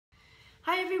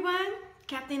Hi everyone,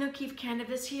 Kathleen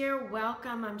Kanavos here.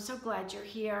 Welcome, I'm so glad you're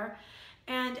here.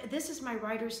 And this is my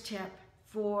writer's tip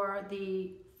for the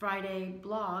Friday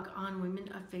blog on Women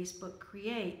of Facebook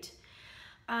Create.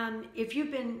 If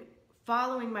you've been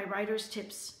following my writer's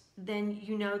tips, then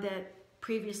you know that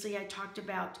previously I talked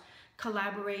about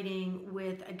collaborating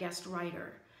with a guest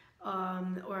writer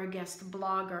or a guest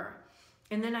blogger.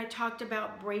 And then I talked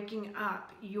about breaking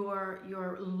up your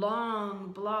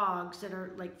long blogs that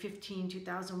are like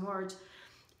 2,000 words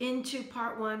into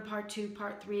part 1, part 2,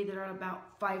 part 3 that are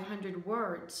about 500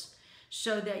 words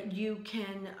so that you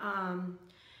can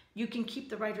keep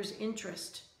the writer's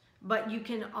interest, but you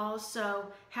can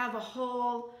also have a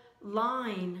whole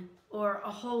line or a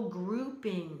whole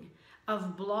grouping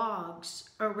of blogs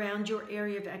around your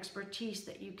area of expertise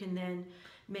that you can then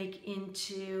make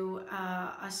into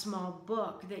a small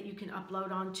book that you can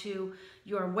upload onto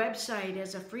your website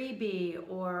as a freebie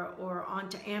or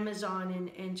onto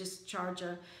Amazon and just charge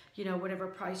a, whatever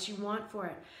price you want for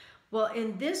it. Well,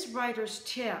 in this writer's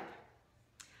tip,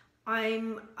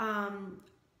 I'm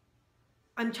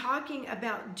talking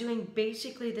about doing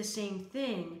basically the same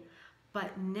thing,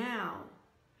 but now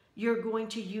you're going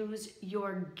to use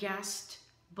your guest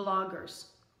bloggers.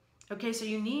 Okay, so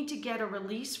you need to get a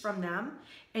release from them,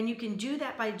 and you can do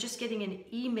that by just getting an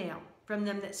email from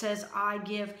them that says, I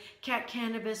give Kat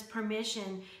Kanavos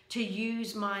permission to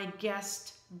use my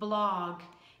guest blog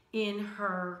in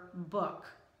her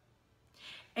book.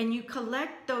 And you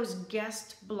collect those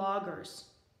guest bloggers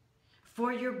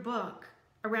for your book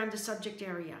around the subject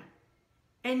area.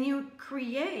 And you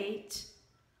create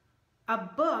a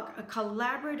book, a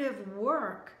collaborative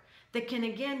work that can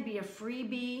again be a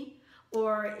freebie,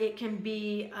 or it can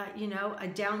be, a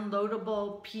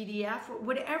downloadable PDF, or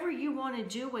whatever you want to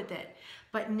do with it.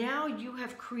 But now you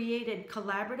have created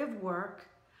collaborative work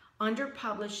under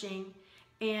publishing,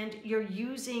 and you're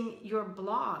using your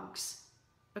blogs.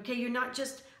 Okay, you're not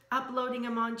just uploading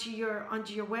them onto your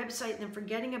website and then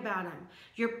forgetting about them.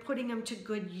 You're putting them to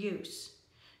good use.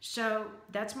 So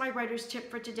that's my writer's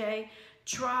tip for today.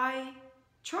 Try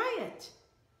it.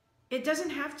 It doesn't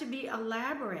have to be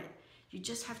elaborate. You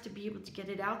just have to be able to get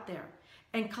it out there.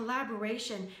 And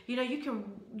collaboration, you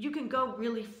can go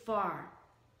really far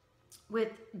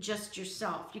with just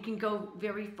yourself. You can go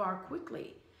very far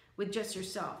quickly with just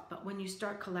yourself. But when you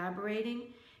start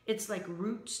collaborating, it's like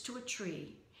roots to a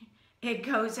tree. It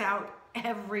goes out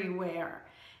everywhere.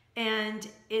 And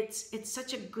it's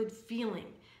such a good feeling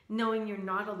knowing you're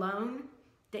not alone,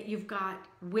 that you've got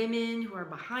women who are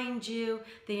behind you.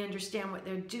 They understand what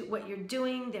you're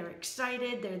doing. They're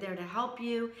excited. They're there to help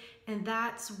you. And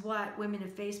that's what Women of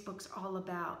Facebook's all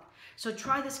about. So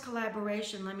try this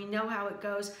collaboration. Let me know how it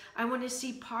goes. I want to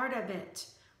see part of it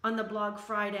on the blog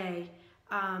Friday,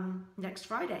 next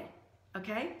Friday.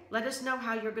 Okay? Let us know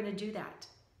how you're going to do that.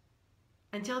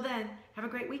 Until then, have a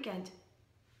great weekend.